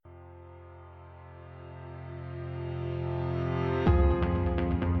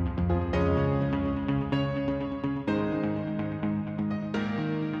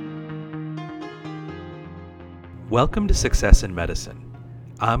Welcome to Success in Medicine.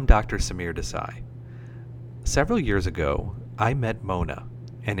 I'm Dr. Samir Desai. Several years ago, I met Mona,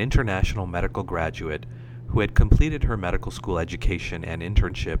 an international medical graduate who had completed her medical school education and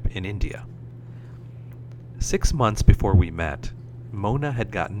internship in India. 6 months before we met, Mona had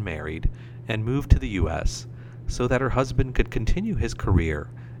gotten married and moved to the U.S. so that her husband could continue his career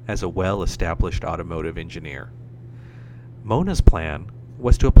as a well-established automotive engineer. Mona's plan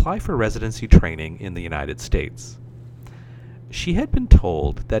was to apply for residency training in the United States. She had been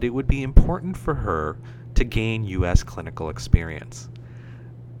told that it would be important for her to gain U.S. clinical experience,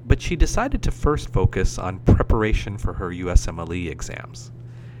 but she decided to first focus on preparation for her USMLE exams.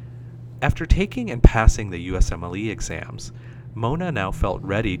 After taking and passing the USMLE exams, Mona now felt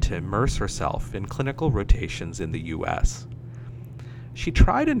ready to immerse herself in clinical rotations in the U.S. She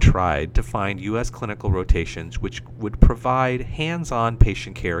tried to find U.S. clinical rotations which would provide hands-on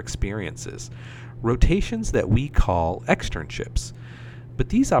patient care experiences, rotations that we call externships, but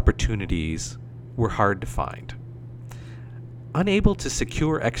these opportunities were hard to find. Unable to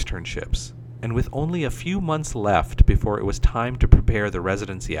secure externships, and with only a few months left before it was time to prepare the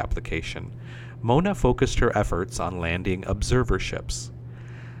residency application, Mona focused her efforts on landing observerships.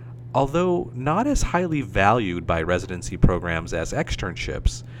 Although not as highly valued by residency programs as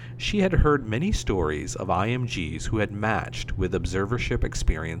externships, she had heard many stories of IMGs who had matched with observership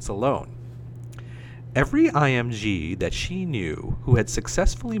experience alone. Every IMG that she knew who had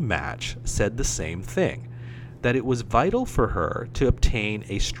successfully matched said the same thing, that it was vital for her to obtain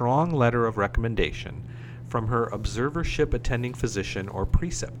a strong letter of recommendation from her observership attending physician or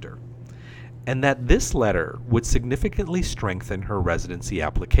preceptor, and that this letter would significantly strengthen her residency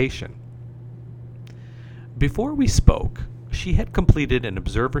application. Before we spoke, she had completed an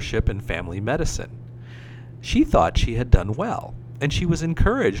observership in family medicine. She thought she had done well, and she was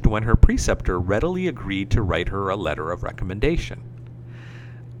encouraged when her preceptor readily agreed to write her a letter of recommendation.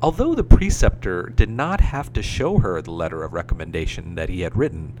 Although the preceptor did not have to show her the letter of recommendation that he had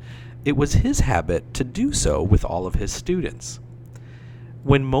written, it was his habit to do so with all of his students.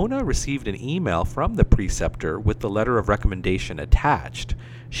 When Mona received an email from the preceptor with the letter of recommendation attached,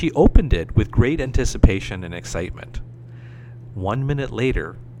 she opened it with great anticipation and excitement. 1 minute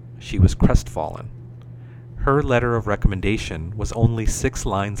later, she was crestfallen. Her letter of recommendation was only 6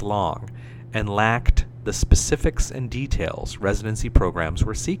 lines long and lacked the specifics and details residency programs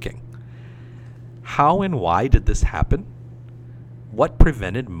were seeking. How and why did this happen? What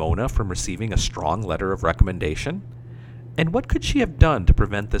prevented Mona from receiving a strong letter of recommendation? And what could she have done to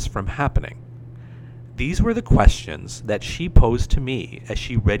prevent this from happening? These were the questions that she posed to me as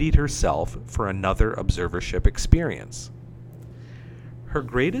she readied herself for another observership experience. Her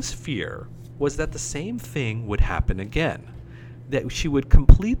greatest fear was that the same thing would happen again, that she would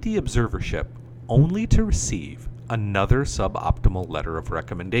complete the observership only to receive another suboptimal letter of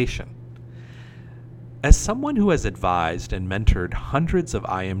recommendation. As someone who has advised and mentored hundreds of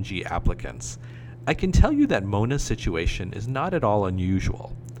IMG applicants, I can tell you that Mona's situation is not at all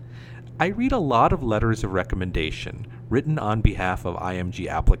unusual. I read a lot of letters of recommendation written on behalf of IMG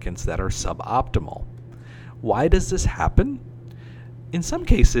applicants that are suboptimal. Why does this happen? In some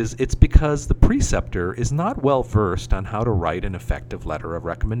cases, it's because the preceptor is not well versed on how to write an effective letter of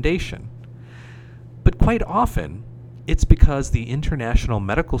recommendation. But quite often, it's because the international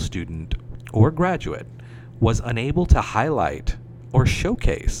medical student or graduate was unable to highlight or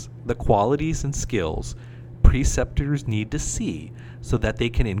showcase the qualities and skills preceptors need to see so that they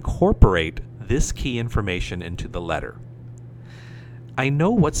can incorporate this key information into the letter. I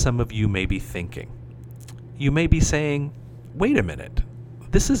know what some of you may be thinking. You may be saying, wait a minute,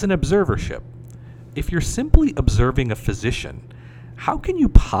 this is an observership. If you're simply observing a physician, how can you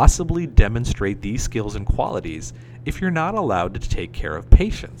possibly demonstrate these skills and qualities if you're not allowed to take care of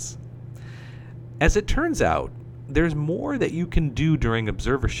patients? As it turns out, there's more that you can do during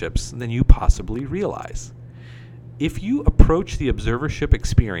observerships than you possibly realize. If you approach the observership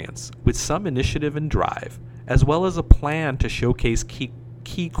experience with some initiative and drive, as well as a plan to showcase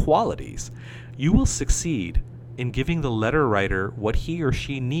key qualities, you will succeed in giving the letter writer what he or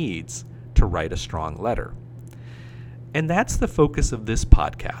she needs to write a strong letter. And that's the focus of this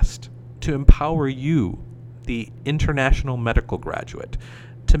podcast, to empower you, the international medical graduate,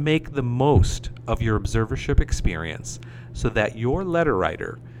 to make the most of your observership experience so that your letter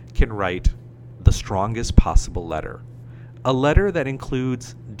writer can write the strongest possible letter. A letter that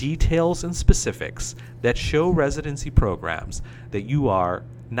includes details and specifics that show residency programs that you are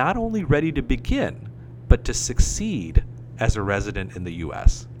not only ready to begin, but to succeed as a resident in the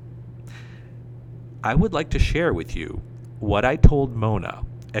U.S. I would like to share with you what I told Mona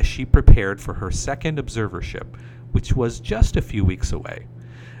as she prepared for her second observership which was just a few weeks away.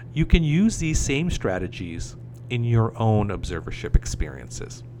 You can use these same strategies in your own observership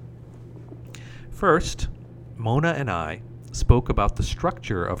experiences. First, Mona and I spoke about the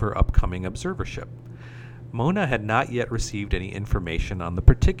structure of her upcoming observership. Mona had not yet received any information on the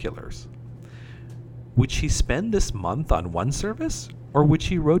particulars. Would she spend this month on one service, or would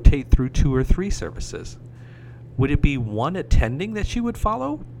she rotate through 2 or 3 services? Would it be one attending that she would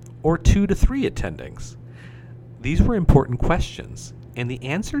follow, or 2 to 3 attendings? These were important questions, and the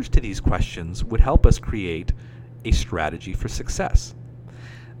answers to these questions would help us create a strategy for success.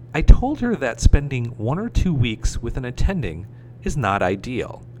 I told her that spending 1 or 2 weeks with an attending is not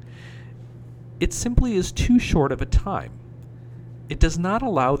ideal. It simply is too short of a time. It does not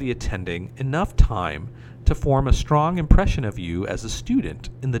allow the attending enough time to form a strong impression of you as a student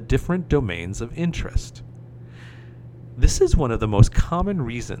in the different domains of interest. This is one of the most common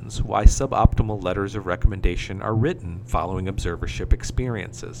reasons why suboptimal letters of recommendation are written following observership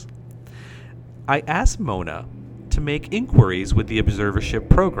experiences. I asked Mona to make inquiries with the observership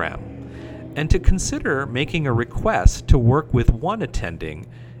program and to consider making a request to work with one attending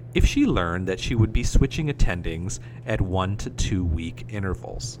if she learned that she would be switching attendings at 1 to 2 week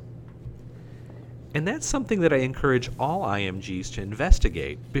intervals. And that's something that I encourage all IMGs to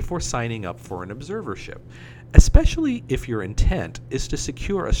investigate before signing up for an observership, especially if your intent is to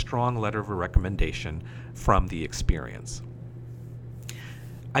secure a strong letter of recommendation from the experience.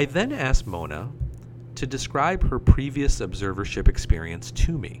 I then asked Mona to describe her previous observership experience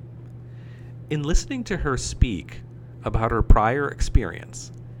to me. In listening to her speak about her prior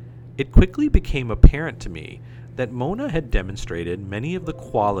experience, it quickly became apparent to me that Mona had demonstrated many of the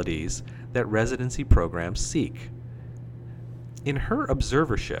qualities that residency programs seek. In her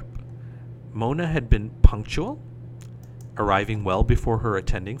observership, Mona had been punctual, arriving well before her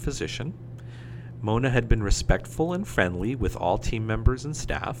attending physician. Mona had been respectful and friendly with all team members and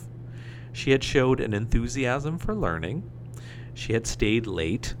staff. She had showed an enthusiasm for learning. She had stayed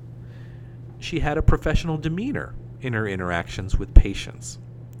late. She had a professional demeanor in her interactions with patients.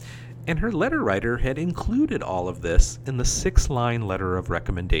 And her letter writer had included all of this in the 6-line letter of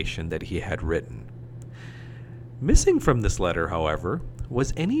recommendation that he had written. Missing from this letter, however,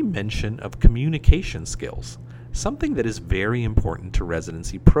 was any mention of communication skills, something that is very important to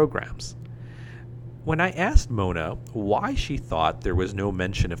residency programs. When I asked Mona why she thought there was no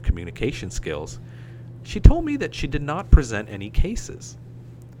mention of communication skills, she told me that she did not present any cases,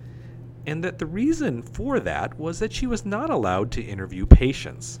 and that the reason for that was that she was not allowed to interview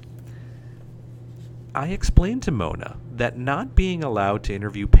patients. I explained to Mona that not being allowed to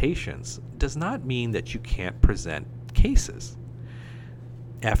interview patients does not mean that you can't present cases.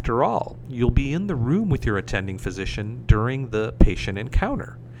 After all, you'll be in the room with your attending physician during the patient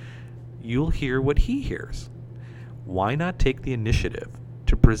encounter. You'll hear what he hears. Why not take the initiative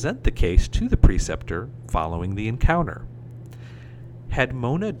to present the case to the preceptor following the encounter? Had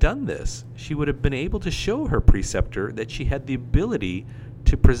Mona done this, she would have been able to show her preceptor that she had the ability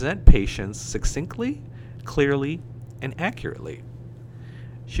to present patients succinctly, clearly, and accurately.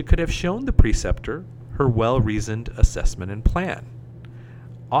 She could have shown the preceptor her well-reasoned assessment and plan.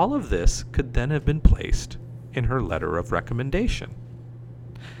 All of this could then have been placed in her letter of recommendation.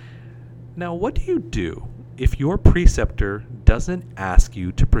 Now, what do you do if your preceptor doesn't ask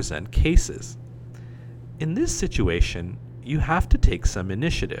you to present cases? In this situation, you have to take some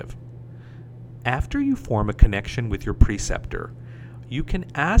initiative. After you form a connection with your preceptor, you can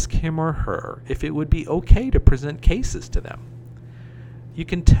ask him or her if it would be okay to present cases to them. You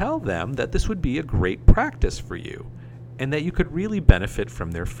can tell them that this would be a great practice for you and that you could really benefit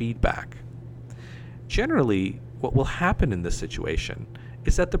from their feedback. Generally, what will happen in this situation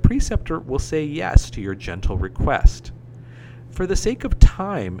is that the preceptor will say yes to your gentle request. For the sake of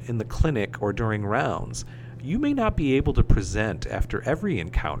time in the clinic or during rounds, you may not be able to present after every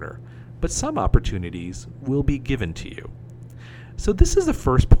encounter, but some opportunities will be given to you. So this is the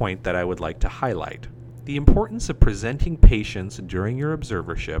first point that I would like to highlight: the importance of presenting patients during your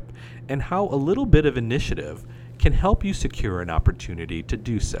observership and how a little bit of initiative can help you secure an opportunity to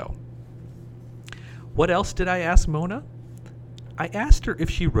do so. What else did I ask Mona? I asked her if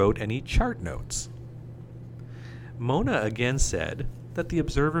she wrote any chart notes. Mona again said that the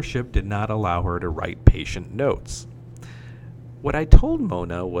observership did not allow her to write patient notes. What I told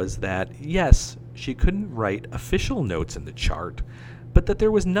Mona was that, yes, she couldn't write official notes in the chart, but that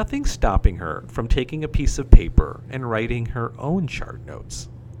there was nothing stopping her from taking a piece of paper and writing her own chart notes.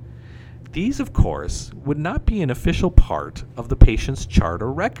 These, of course, would not be an official part of the patient's chart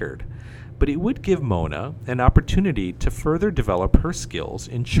or record, but it would give Mona an opportunity to further develop her skills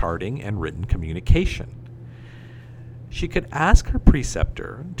in charting and written communication. she could ask her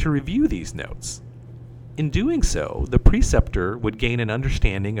preceptor to review these notes. In doing so, the preceptor would gain an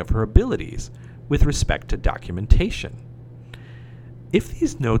understanding of her abilities with respect to documentation. If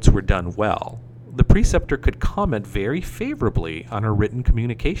these notes were done well, the preceptor could comment very favorably on her written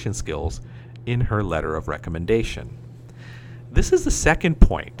communication skills in her letter of recommendation. This is the second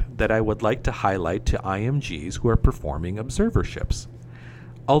point that I would like to highlight to IMGs who are performing observerships.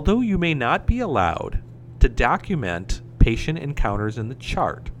 Although you may not be allowed to document patient encounters in the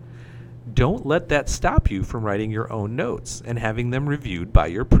chart, don't let that stop you from writing your own notes and having them reviewed by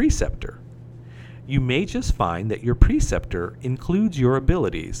your preceptor. You may just find that your preceptor includes your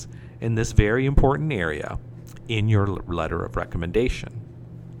abilities in this very important area in your letter of recommendation.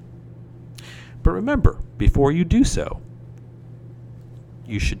 But remember, before you do so,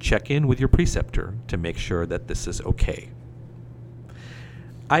 you should check in with your preceptor to make sure that this is okay.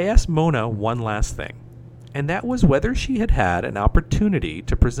 I asked Mona one last thing, and that was whether she had had an opportunity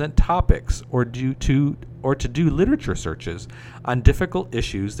to present topics or to do literature searches on difficult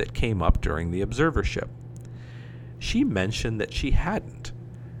issues that came up during the observership. She mentioned that she hadn't.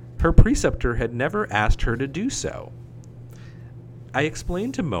 Her preceptor had never asked her to do so. I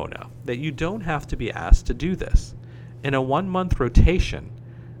explained to Mona that you don't have to be asked to do this. In a 1-month rotation,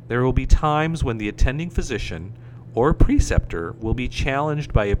 there will be times when the attending physician or preceptor will be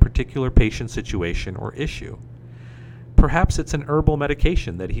challenged by a particular patient situation or issue. Perhaps it's an herbal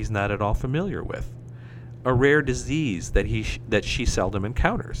medication that he's not at all familiar with, a rare disease that she seldom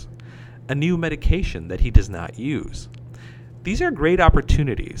encounters, a new medication that he does not use. These are great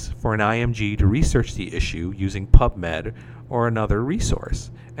opportunities for an IMG to research the issue using PubMed or another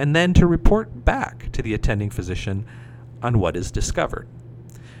resource, and then to report back to the attending physician on what is discovered.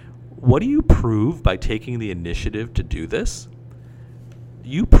 What do you prove by taking the initiative to do this?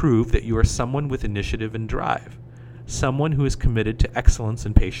 You prove that you are someone with initiative and drive, someone who is committed to excellence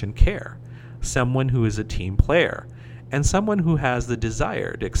in patient care, someone who is a team player, and someone who has the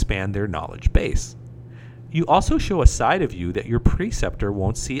desire to expand their knowledge base. You also show a side of you that your preceptor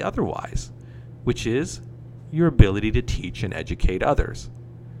won't see otherwise, which is your ability to teach and educate others.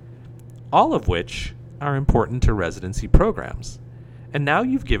 All of which are important to residency programs. And now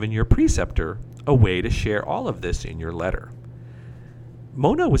you've given your preceptor a way to share all of this in your letter.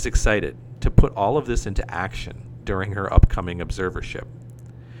 Mona was excited to put all of this into action during her upcoming observership.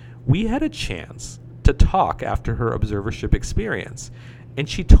 We had a chance to talk after her observership experience, and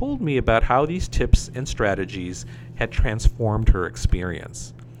she told me about how these tips and strategies had transformed her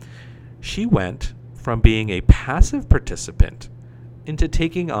experience. She went from being a passive participant into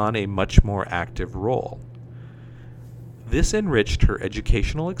taking on a much more active role. This enriched her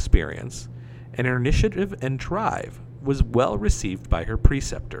educational experience, and her initiative and drive was well received by her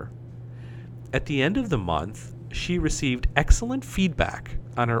preceptor. At the end of the month, she received excellent feedback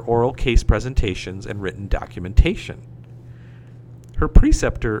on her oral case presentations and written documentation. Her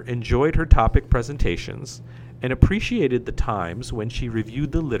preceptor enjoyed her topic presentations and appreciated the times when she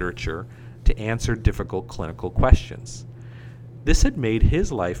reviewed the literature to answer difficult clinical questions. This had made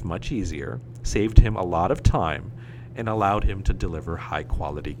his life much easier, saved him a lot of time, and allowed him to deliver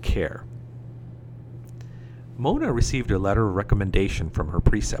high-quality care. Mona received a letter of recommendation from her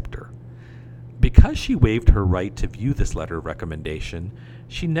preceptor. Because she waived her right to view this letter of recommendation,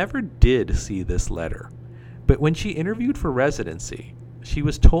 she never did see this letter. But when she interviewed for residency, she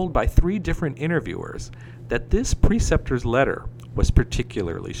was told by 3 different interviewers that this preceptor's letter was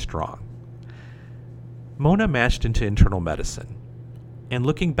particularly strong. Mona matched into internal medicine, and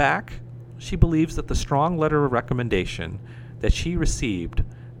looking back, she believes that the strong letter of recommendation that she received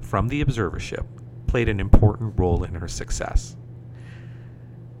from the observership played an important role in her success.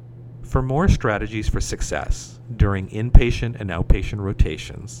 For more strategies for success during inpatient and outpatient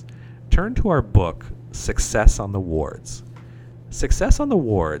rotations, turn to our book, Success on the Wards. Success on the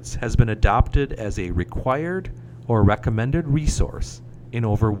Wards has been adopted as a required or recommended resource in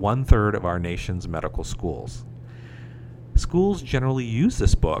over 1/3 of our nation's medical schools. Schools generally use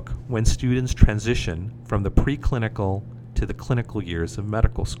this book when students transition from the preclinical to the clinical years of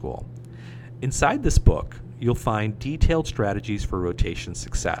medical school. Inside this book, you'll find detailed strategies for rotation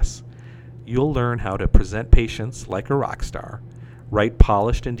success. You'll learn how to present patients like a rock star, write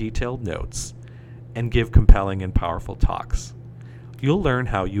polished and detailed notes, and give compelling and powerful talks. You'll learn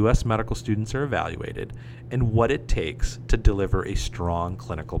how U.S. medical students are evaluated and what it takes to deliver a strong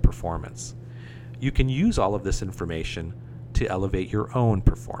clinical performance. You can use all of this information to elevate your own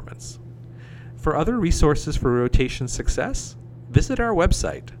performance. For other resources for rotation success, visit our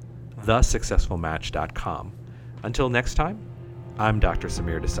website, thesuccessfulmatch.com. Until next time, I'm Dr.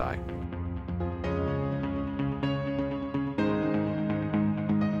 Samir Desai.